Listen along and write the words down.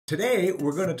Today,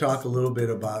 we're going to talk a little bit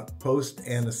about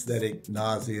post-anesthetic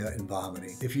nausea and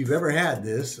vomiting. If you've ever had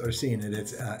this or seen it,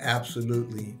 it's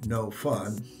absolutely no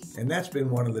fun, and that's been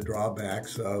one of the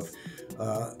drawbacks of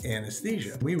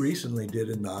anesthesia. We recently did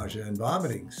a nausea and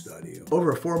vomiting study.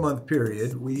 Over a 4-month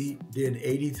period, we did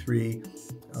 83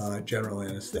 general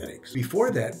anesthetics.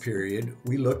 Before that period,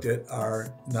 we looked at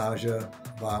our nausea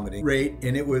vomiting rate,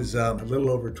 and it was a little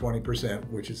over 20%,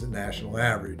 which is the national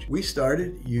average. We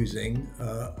started using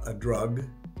a drug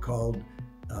called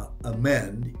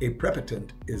Amend.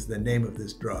 Aprepitant is the name of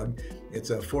this drug. It's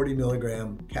a 40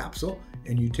 milligram capsule,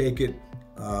 and you take it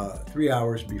 3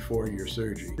 hours before your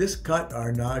surgery. This cut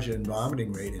our nausea and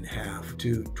vomiting rate in half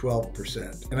to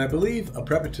 12%. And I believe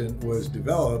Aprepitant was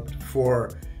developed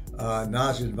for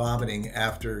nausea and vomiting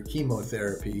after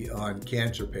chemotherapy on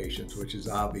cancer patients, which is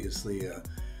obviously a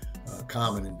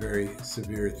common and very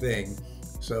severe thing.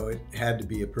 So it had to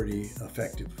be a pretty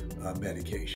effective medication.